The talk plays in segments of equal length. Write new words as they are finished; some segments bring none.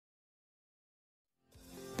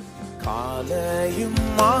காலையும்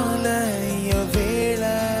மாலைய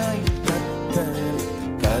வேளை கர்த்தர்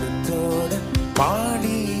கருத்துடன்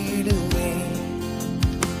பாடிடுவேன்.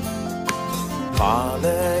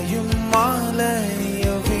 காலையும் மாலைய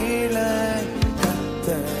வேளை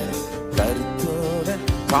கர்த்தர் கருத்துடன்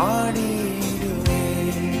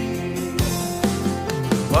பாடிடுவேன்.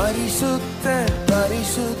 பரிசுத்தர்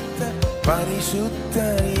பரிசுத்தர்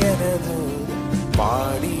பரிசுத்தர் எனது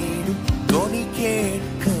பாடிடும் தொனி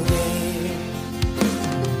கேட்குவே.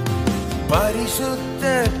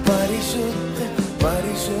 பரிசுத்தர் பரிசுத்தர்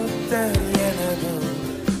பரிசுத்தர் எனது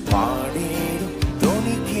பாடிடும்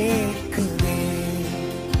தொனி கேட்குவே.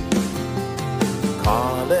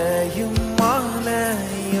 காலையும்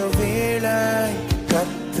மாலைய வேளை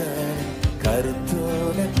கர்த்தர்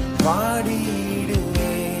கருத்துடன்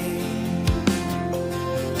பாடிடுவே.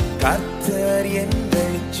 கர்த்தர் என்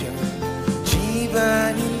வெளிச்சம்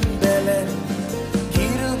ஜீவனின் பலன்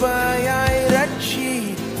கிருபையாய்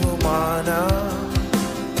ரட்சித்துமானார்.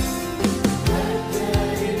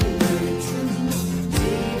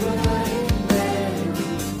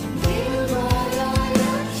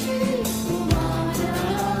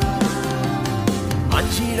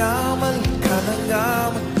 அஞ்சிடாமல்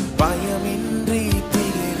கலங்காமல் பயமின்றி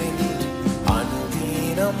திகிலின்றி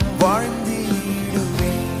அனுதினம்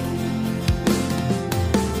வாழ்ந்திடுவேன்.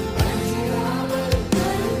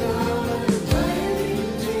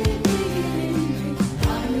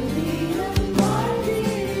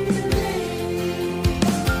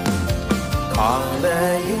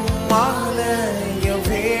 காலையும் மாலைய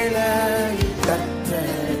வேளை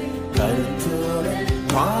கர்த்தர் கருத்துடன்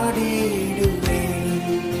பாடிடுவேன்.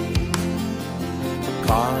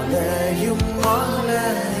 காலையும்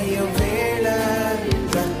மாலைய வேளை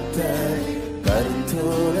கர்த்தர்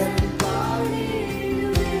கருத்துடன்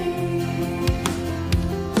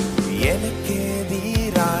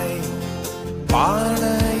எனக்கெதிராய்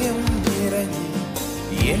பாளையம் இறங்கி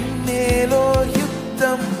என் மேலோ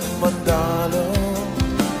யுத்தம் வந்தாலோ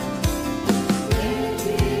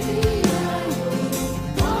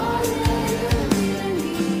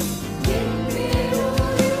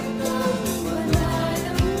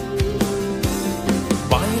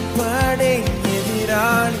பயப்படே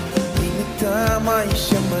எதிராளி நிமித்தமாய்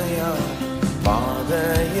செம்மையா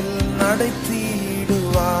பாதையில்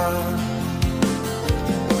நடத்திடுவார்.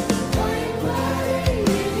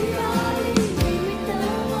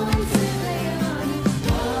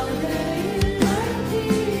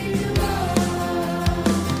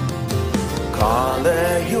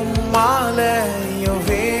 காலையும் மாலைய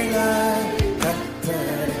வேளை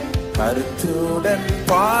கர்த்தர் கருத்துடன்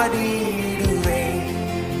பாடிடுவேன்.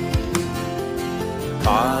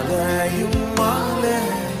 காலையும் மாலைய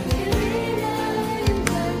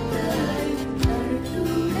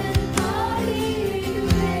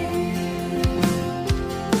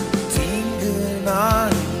தீங்கு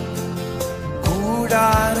நாள்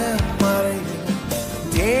கூடார மறைவில்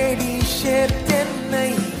தேடி சேர்த்தென்னை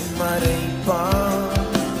மறைப்பான்.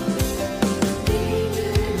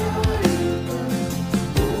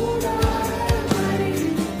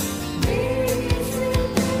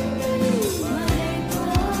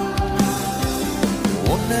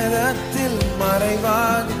 உன்னதத்தில்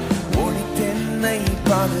மறைவாக ஒளித்தென்னை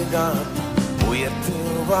பாதுகாத்து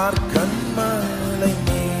உயர்த்துவார் கண்மலை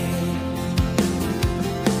மேல்.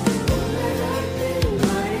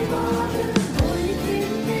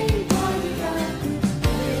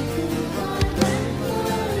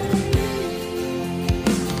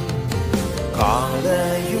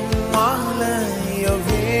 காலையும் மாலைய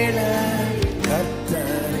வேளை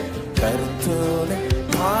கர்த்தர் கருத்துடன்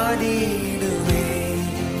பாடிடுவேன்.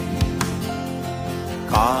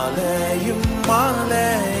 காலையும்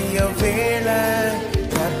மாலைய வேளை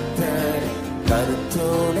கர்த்தர்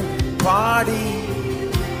கருத்துடன் பாடி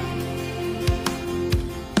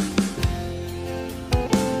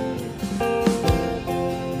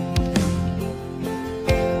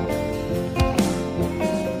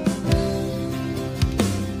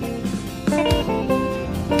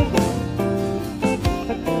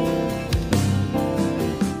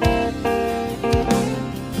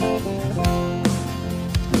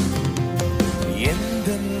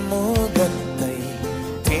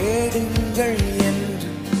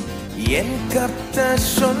என் கர்த்தர்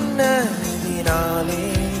சொன்னதினாலே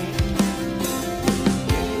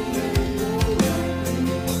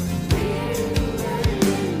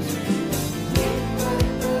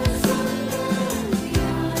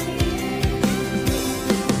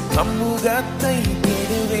சமூகத்தை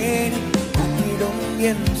தேடுவேன். கூப்பிடும்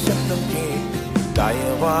என் சத்தம் கேட்டு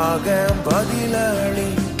தயவாக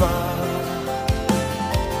பதிலளிப்பார்.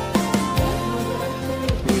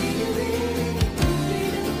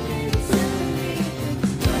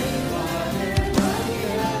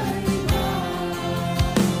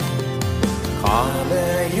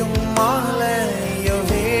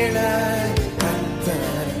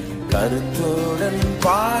 கருத்துடன்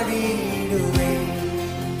பாடிடுவேன்.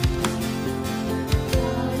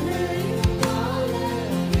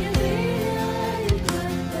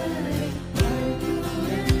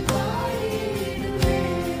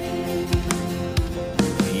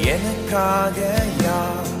 எனக்காக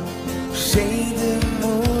யார் செய்து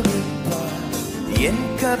முடிப்பார்? என்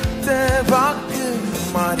கர்த்தர் வாக்கு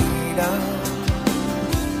மாறிடா.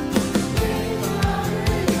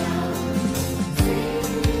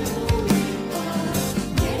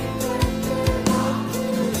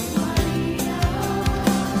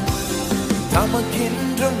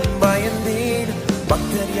 தமக்கென்றும் பயந்தேன்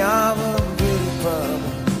பக்தர் யாவும் விருப்பம்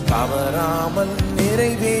தவறாமல்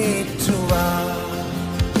நிறைவேற்றுவார்.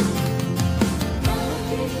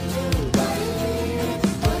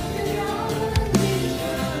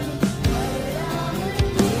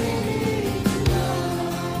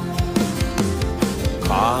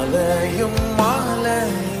 காலையும்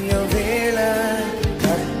மாலையும் வேளை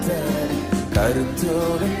கர்த்தர்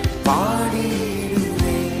கருத்துடன்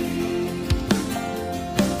பாடிடுவேன்.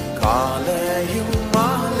 காலையும்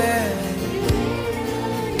மாலையும்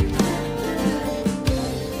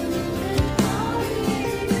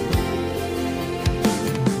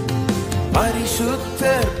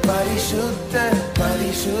பரிசுத்தர் பரிசுத்தர்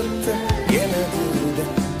பரிசுத்தர் எனது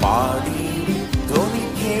பாடி தொனி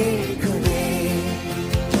கேட்குதே.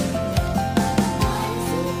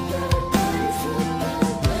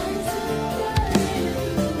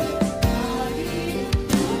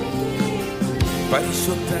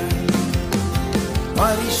 பரிசுத்தர்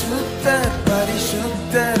பரிசுத்தர்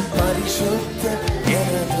பரிசுத்தர் பரிசுத்தர்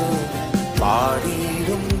எனது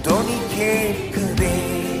பாடிடும் தொனி கேட்குதே.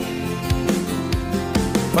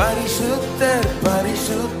 பரிசுத்தர்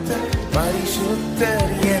பரிசுத்தர்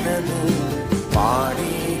பரிசுத்தர் எனது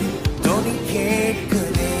பாடிடும் தொனி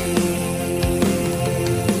கேட்குதே.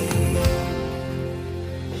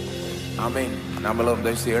 ஆமென். நம்மளும்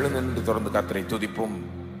தயவுசெய்து எழுந்து நின்று தொடர்ந்து கர்த்தரை துதிப்போம்.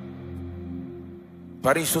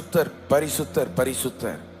 பரிசுத்தர் பரிசுத்தர்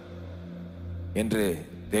பரிசுத்தர் என்று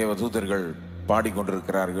தேவதூதர்கள்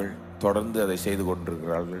பாடிக்கொண்டிருக்கிறார்கள். தொடர்ந்து அதை செய்து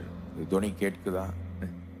கொண்டிருக்கிறார்கள். துணி கேட்குதா?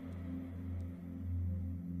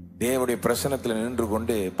 தேவனுடைய பிரசன்னத்தில் நின்று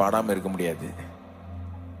கொண்டு பாடாம இருக்க முடியாது.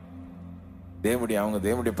 அவங்க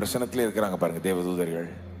தேவனுடைய பிரசன்னத்திலே இருக்கிறாங்க பாருங்க. தேவதூதர்கள்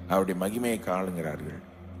அவருடைய மகிமையை காணுங்கிறார்கள்.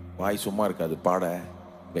 வாய் சும்மா இருக்காது, பாட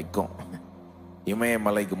வைக்கும்.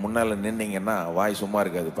 இமயமலைக்கு முன்னால நின்னீங்கன்னா வாய் சும்மா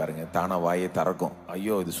இருக்காது பாருங்க, தானா வாயை திறக்கும்.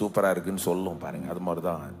 ஐயோ இது சூப்பரா இருக்குன்னு சொல்லும் பாருங்க. அது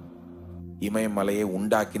மாதிரிதான் இமயமலையை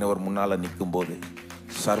உண்டாக்கினவர் முன்னால நிற்கும் போது,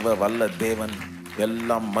 சர்வ வல்ல தேவன்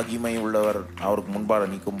எல்லாம் மகிமை உள்ளவர் அவருக்கு முன்பாக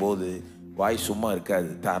நிற்கும் போது வாய் சும்மா இருக்காது.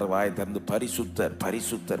 வாயை திறந்து பரிசுத்தர்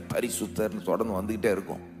பரிசுத்தர் பரிசுத்தர்னு தொடர்ந்து வந்துகிட்டே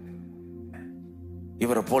இருக்கும்.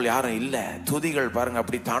 இவரை போல் யாரும் இல்லை. துதிகள் பாருங்க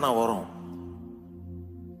அப்படி தானா வரும்.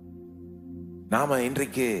 நாம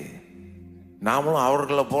இன்றைக்கு நாமளும்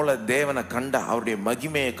அவர்களை போல தேவனை கண்டா, அவருடைய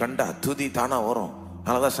மகிமையை கண்டா துதி தானா வரும்.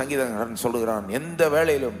 அதனாலதான் சங்கீதக்காரன் சொல்லுகிறான், எந்த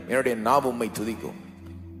வேளையிலும் என்னுடைய நாவு உம்மை துதிக்கும்,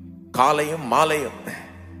 காலையும் மாலையும்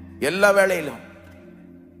எல்லா வேளையிலும்.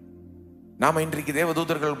 நாம இன்றைக்கு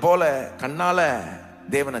தேவதூதர்கள் போல கண்ணால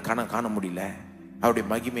தேவனை காண முடியல. அவருடைய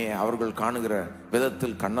மகிமையை அவர்கள் காணுகிற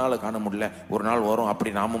விதத்தில் கண்ணால காண முடியல. ஒரு நாள் வரும் அப்படி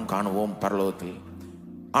நாமும் காணுவோம் பரலோகத்தில்.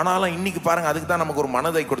 ஆனாலும் இன்னைக்கு பாருங்க, அதுக்கு தான் நமக்கு ஒரு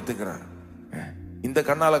மனதை கொடுத்துக்கிறார். இந்த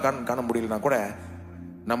கண்ணால காண முடியலன்னா கூட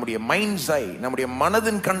நம்முடைய மைண்ட்ஸ் ஐ, நம்முடைய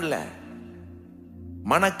மனதின் கண்ல,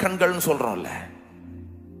 மனக்கண்கள்னு சொல்றோம்ல,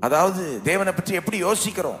 அதாவது தேவனை பற்றி எப்படி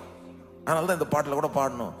யோசிக்கிறோம். அதனாலதான் இந்த பாட்டுல கூட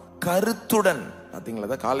பாடணும், கருத்துடன்.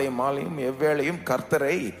 பாத்தீங்களா, காலையும் மாலையும் எவ்வேளையும்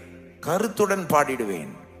கர்த்தரை கருத்துடன்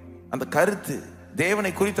பாடிடுவேன். அந்த கருத்து,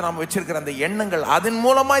 தேவனை குறித்து நாம் வச்சிருக்கிற அந்த எண்ணங்கள், அதன்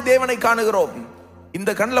மூலமாய் தேவனை காணுகிறோம்.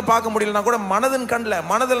 இந்த கண்ணில் பார்க்க முடியலன்னா கூட மனதின் கண்ணில்,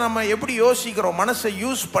 மனதில் நம்ம எப்படி யோசிக்கிறோம், மனசை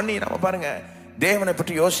யூஸ் பண்ணி நம்ம பாருங்க தேவனை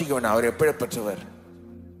பற்றி யோசிக்க வேண்டாம். அவர் எப்படி பெற்றவர்,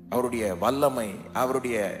 அவருடைய வல்லமை,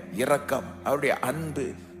 அவருடைய இரக்கம், அவருடைய அன்பு,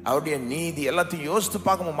 அவருடைய நீதி எல்லாத்தையும் யோசித்து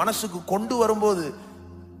பார்க்கும் மனசுக்கு கொண்டு வரும்போது,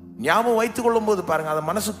 ஞாபகம் வைத்துக் கொள்ளும் போது பாருங்க, அதை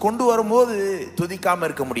மனசு கொண்டு வரும்போது துதிக்காம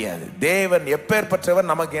இருக்க முடியாது. தேவன்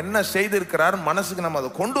எப்பேற்பட்டவர், நமக்கு என்ன செய்திருக்கிறார் மனசுக்கு நம்ம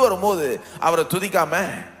அதை கொண்டு வரும்போது அவரை துதிக்காம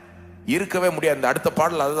இருக்கவே முடியாது. இந்த அடுத்த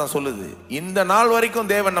பாடல் அதுதான் சொல்லுது. இந்த நாள்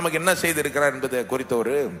வரைக்கும் தேவன் நமக்கு என்ன செய்திருக்கிறார் என்பதை குறித்த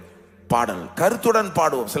ஒரு பாடல். கருத்துடன்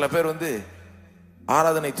பாடுவோம். சில பேர்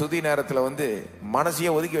ஆராதனை துதி நேரத்தில் மனசையே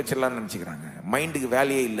ஒதுக்கி வச்சிடலாம்னு நினைச்சுக்கிறாங்க. மைண்டுக்கு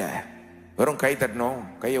வேலையே இல்லை, வெறும் கை தட்டணும்,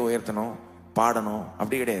 கையை உயர்த்தணும், பாடணும்,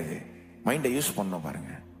 அப்படி கிடையாது. மைண்டை யூஸ் பண்ணணும்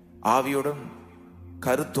பாருங்க. ஆவியோடும்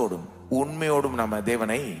கருத்தோடும் உண்மையோடும் நம்ம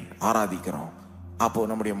தேவனை ஆராதிக்கிறோம். அப்போ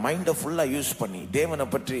நம்முடைய மைண்டை ஃபுல்லா யூஸ் பண்ணி தேவனை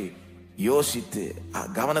பற்றி யோசித்து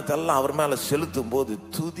கவனத்தெல்லாம் அவர் மேல செலுத்தும் போது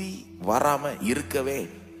துதி வராம இருக்கவே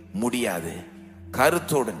முடியாது.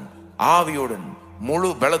 கருத்துடன் ஆவியோடன் முழு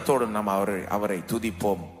பலத்தோடு நாம் அவரை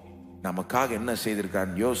துதிப்போம். நமக்காக என்ன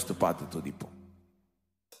செய்திருக்கான்னு யோசித்து பார்த்து துதிப்போம்.